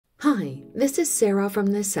Hi, this is Sarah from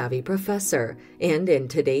The Savvy Professor, and in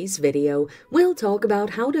today's video, we'll talk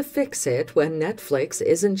about how to fix it when Netflix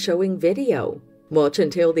isn't showing video. Watch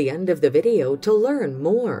until the end of the video to learn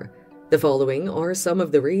more. The following are some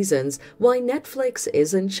of the reasons why Netflix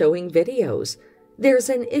isn't showing videos. There's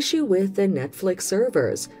an issue with the Netflix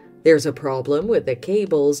servers, there's a problem with the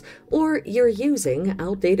cables, or you're using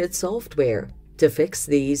outdated software. To fix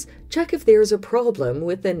these, check if there's a problem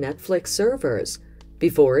with the Netflix servers.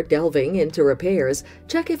 Before delving into repairs,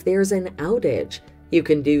 check if there's an outage. You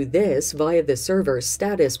can do this via the server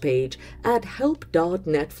status page at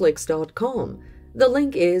help.netflix.com. The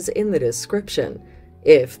link is in the description.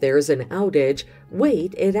 If there's an outage,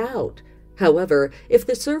 wait it out. However, if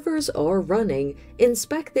the servers are running,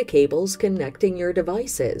 inspect the cables connecting your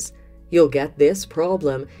devices. You'll get this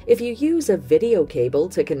problem if you use a video cable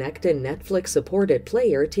to connect a Netflix-supported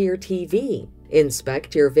player to your TV.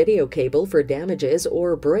 Inspect your video cable for damages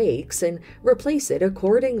or breaks and replace it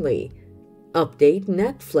accordingly. Update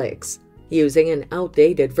Netflix. Using an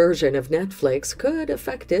outdated version of Netflix could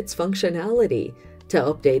affect its functionality. To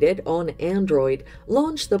update it on Android,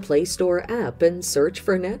 launch the Play Store app and search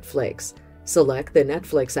for Netflix. Select the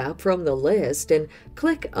Netflix app from the list and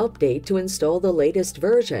click Update to install the latest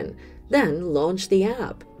version, then launch the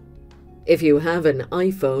app. If you have an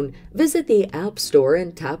iPhone, visit the App Store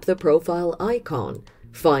and tap the profile icon.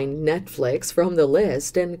 Find Netflix from the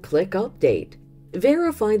list and click Update.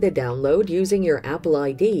 Verify the download using your Apple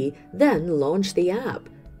ID, then launch the app.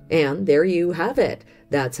 And there you have it.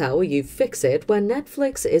 That's how you fix it when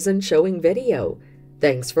Netflix isn't showing video.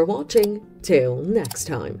 Thanks for watching. Till next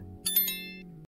time.